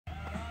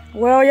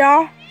Well,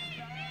 y'all,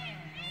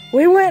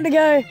 we went to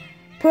go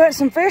put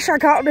some fish I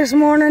caught this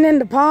morning in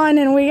the pond,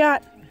 and we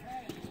got...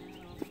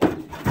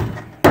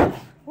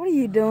 What are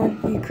you doing,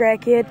 you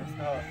crackhead?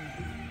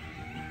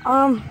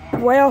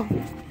 Well,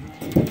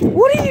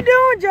 what are you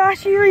doing,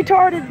 Josh, you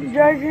retarded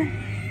joker?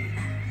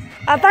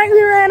 I think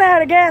we ran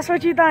out of gas.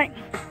 What you think?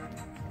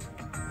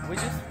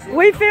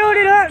 We filled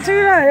it up too,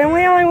 and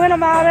we only went a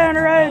mile down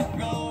the road.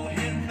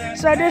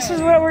 So this is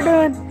what we're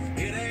doing.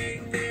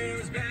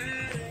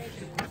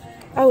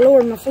 Oh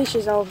Lord, my fish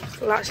is all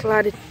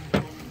slided.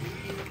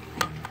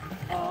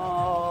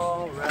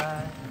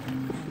 Alright.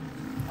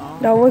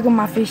 No, look at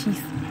my fishies.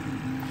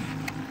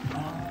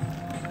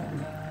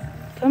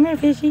 Come here,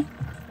 fishy.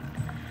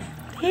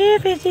 Here,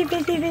 fishy,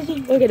 fishy,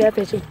 fishy. Look at that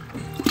fishy.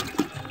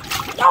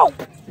 Oh!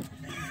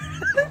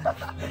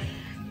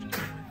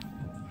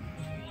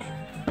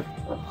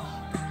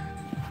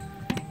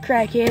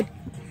 Crackhead.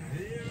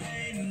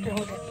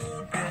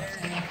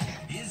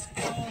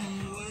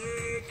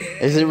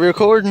 Is it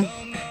recording?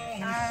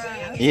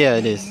 Yeah,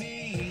 it is.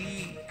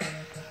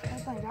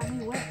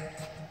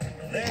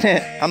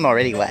 I'm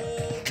already wet.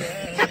 What's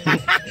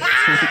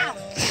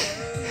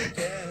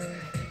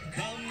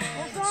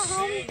up,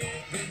 homie?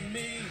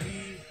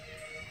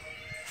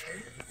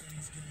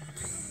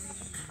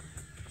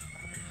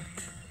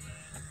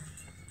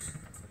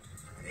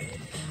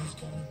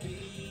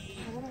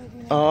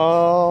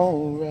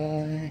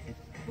 Alright.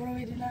 What do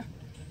we do now?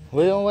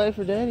 We don't wait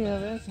for Daddy,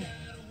 I reckon.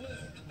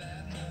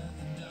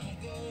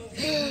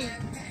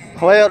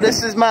 Well,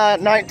 this is my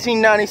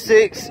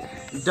 1996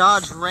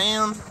 Dodge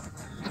Ram.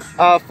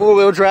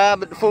 Four-wheel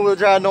drive, but the four-wheel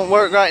drive don't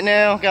work right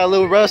now. Got a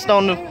little rust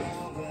on the...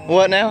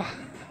 What now?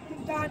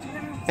 Dodge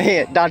Rams.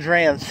 Yeah, Dodge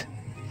Rams.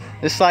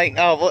 It's like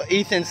what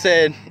Ethan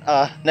said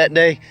that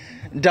day.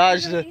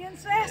 Dodge the...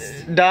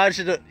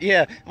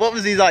 Yeah, what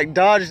was he like?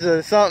 Dodge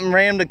the something,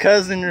 ram the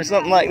cousin or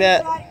something like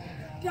that. Like,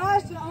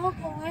 Dodge the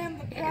uncle, ram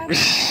the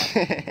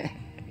cousin.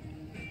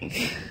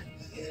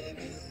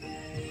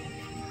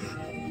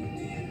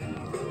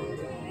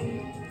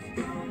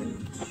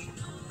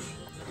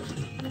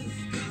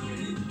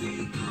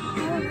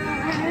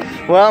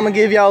 Well, I'm gonna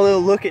give y'all a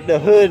little look at the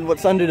hood,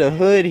 what's under the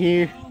hood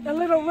here. A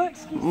little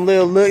look-ski.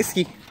 Little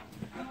look-ski.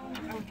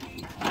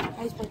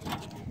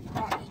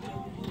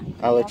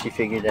 I'll let you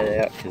figure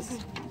that out because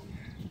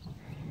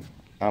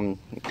I'm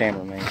the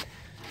cameraman.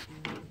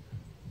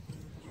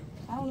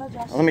 I don't know,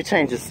 Josh. Let me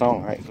change this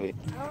song right quick.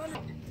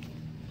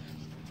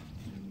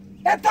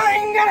 That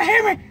thing got a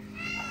hammer!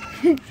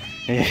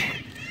 Yeah.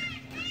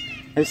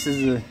 This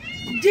is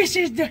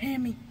the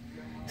hammy.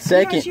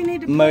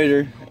 second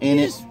motor in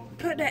it. Just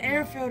put that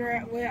air filter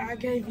out where I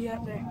gave you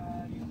up there.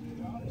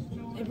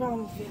 It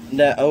probably won't fit.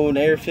 That old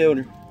air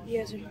filter.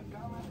 Yes, sir.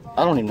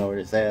 I don't even know where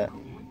it's at.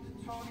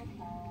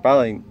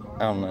 Probably, I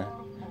don't know.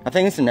 I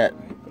think it's in that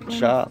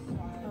shop. Oh.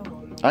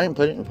 I didn't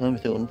put it in the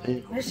Plymouth Hilton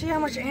pit. Let's see how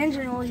much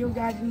engine oil you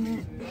got in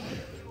there.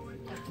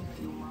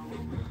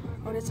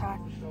 Oh, it's hot.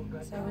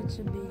 So it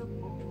should be.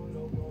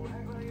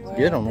 Well,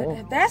 Good on oil.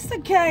 If that's the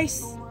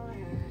case,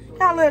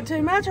 got a little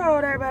too much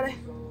oil there, buddy.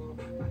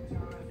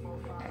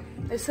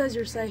 It says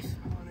you're safe.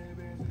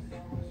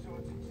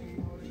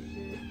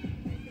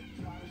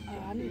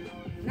 I need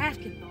a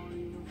napkin.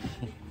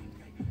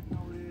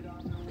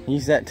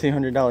 Use that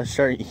 $200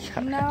 shirt you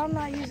got. No, I'm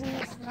not using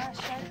this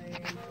nice shirt.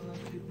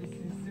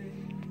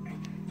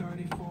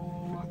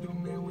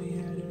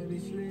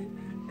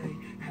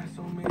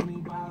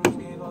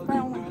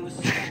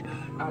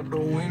 Out the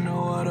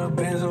window of the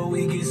Benz, so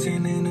we get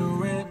sitting in the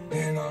rent,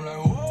 and I'm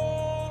like,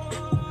 whoa.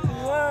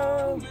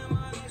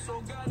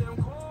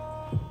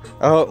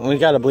 Oh, we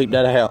gotta bleep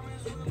that out.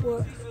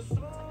 What?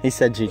 He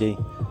said GD.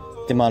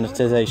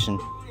 Demonetization.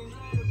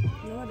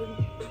 No, I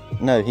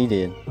didn't. No, he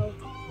did. Oh.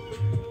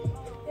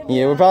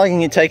 Yeah, we're probably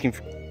gonna get taken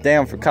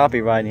down for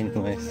copyright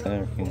anyway,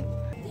 so.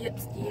 Yep.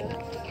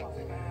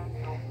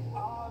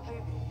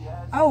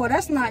 Oh, well,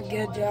 that's not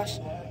good, Josh.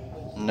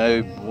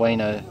 No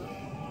bueno.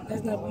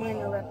 There's no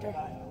minor right there.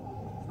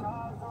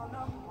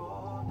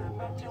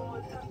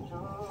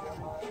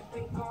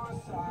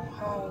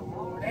 Oh,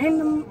 Lord.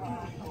 And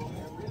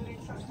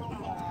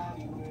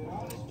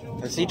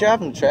Was he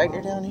driving the tractor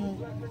down here?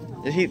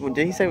 Did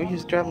he say he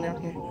was driving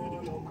down here?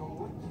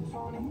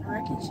 I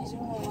reckon she's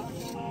wrong.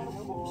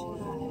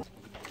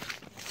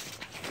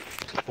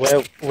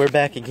 Well, we're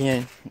back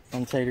again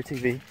on Tater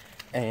TV,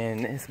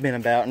 and it's been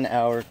about an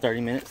hour,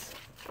 30 minutes,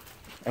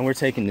 and we're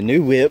taking the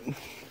new whip.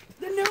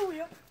 The new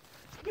wheel.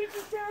 Get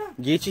you some.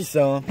 Get you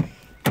some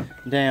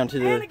down to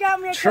And the it got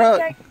me a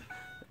truck. cupcake.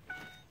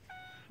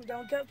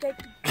 Don't cupcake.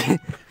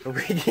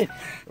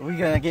 We're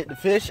gonna get the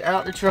fish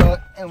out the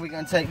truck, and we're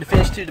gonna take the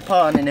fish to the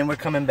pond, and then we're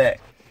coming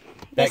back.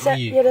 Back to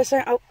you. Yeah, that's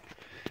it. Oh,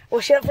 well,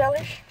 shut up,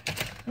 fellas.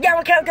 Got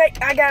my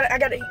cupcake. I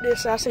gotta eat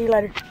this. I'll see you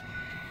later.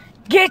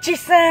 Get you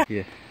some.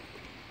 Yeah.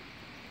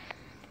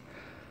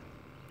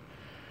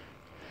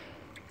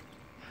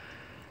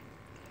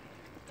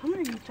 Come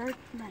here, you turd.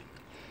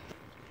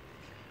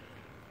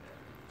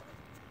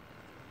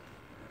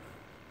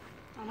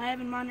 I'm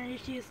having minor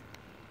issues.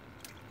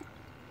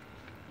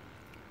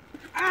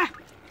 Ah!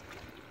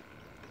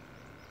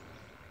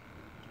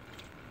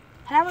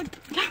 Have a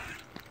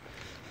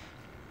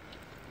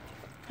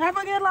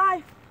good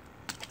life.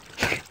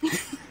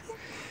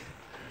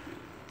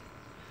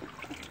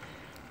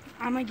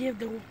 I'm gonna give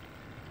them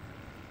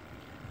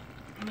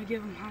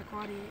high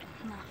quality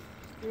knife.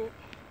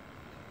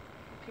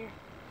 Here.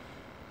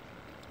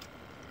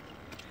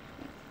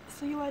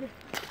 See you later.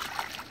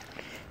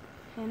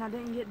 And I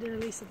didn't get the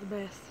release of the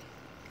best.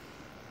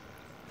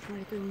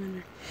 Right through them in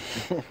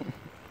there.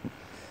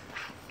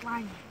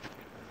 Slime.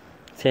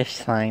 Fish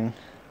slime.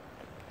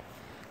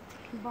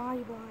 Bye.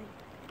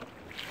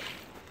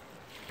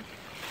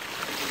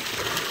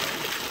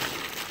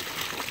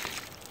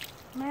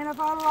 Man, if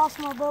I'd have lost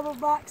my bubble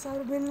box, I would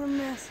have been in a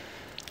mess.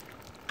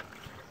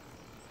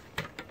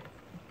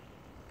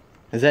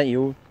 Is that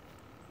yours?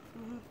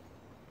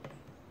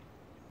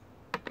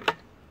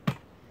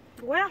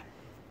 Well,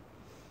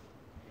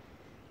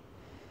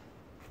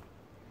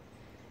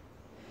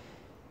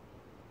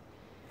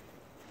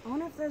 I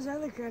wonder if there's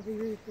other crappie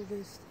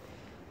reproduced.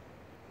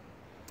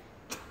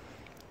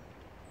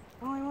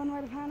 Only one way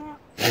to find out.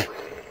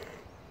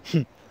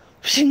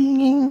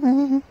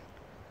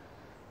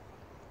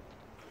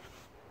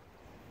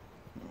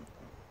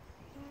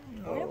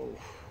 Oh.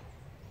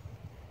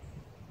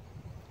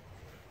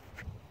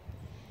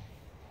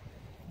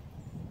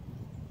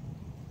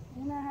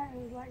 You know how it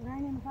was like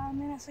raining 5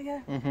 minutes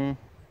ago? Mm-hmm.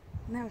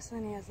 Now it's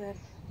sunny outside.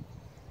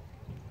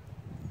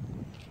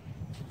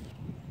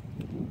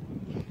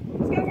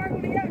 Let's go work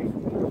with the guys.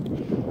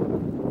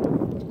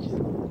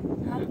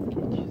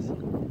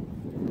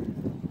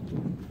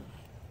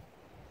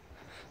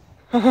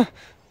 Huh?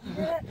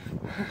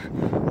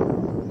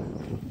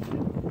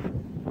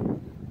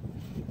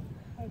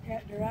 Okay,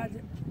 derides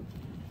it.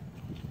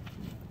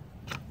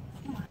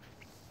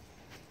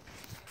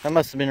 That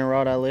must have been a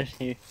rod I left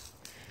here.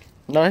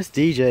 No, that's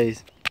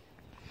DJ's.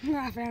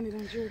 I found it,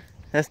 I'm sure.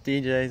 That's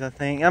DJ's, I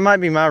think. That might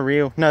be my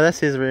reel. No, that's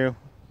his reel.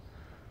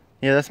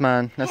 Yeah, that's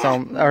mine. That's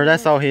all. Or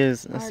that's all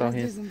his. That's all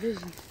his.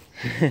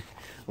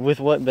 With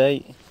what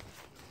bait?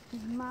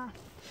 My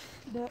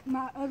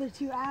other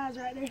two eyes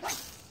right there.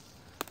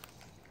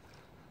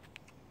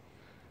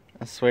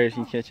 I swear if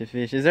you catch a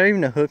fish. Is there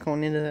even a hook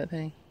on the end of that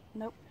thing?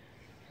 Nope.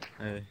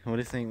 Well,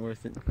 this ain't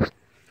worth it.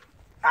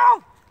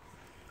 Oh!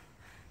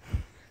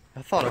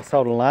 I thought I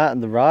saw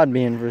the rod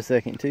bend for a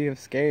second too. I'm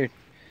scared.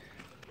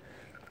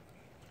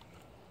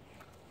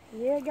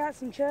 Yeah, got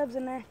some chubs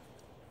in there.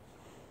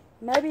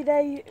 Maybe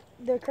the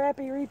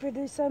crappie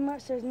reproduce so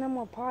much there's no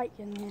more pike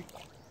in here.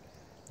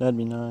 That'd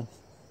be nice.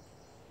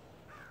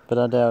 But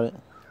I doubt it.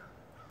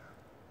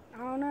 I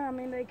don't know. I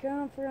mean, they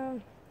come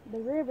from the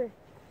river,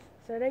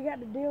 so they got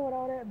to deal with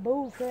all that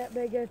bull crap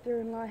they go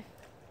through in life.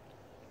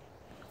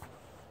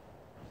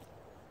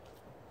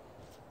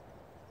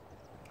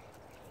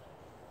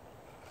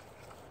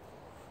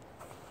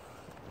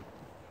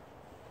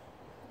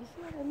 You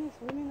see what I mean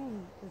swimming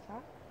on the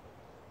top?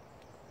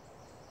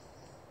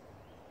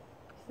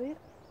 See it?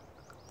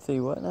 See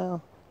what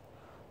now?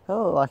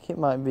 Oh, like it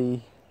might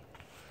be.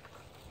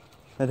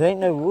 It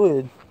ain't no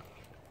wood.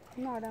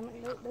 No, that's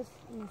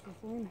Mr.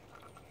 Swimming.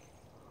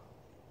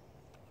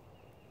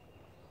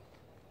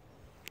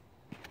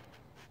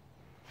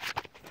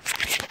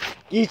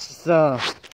 GETCH SUM.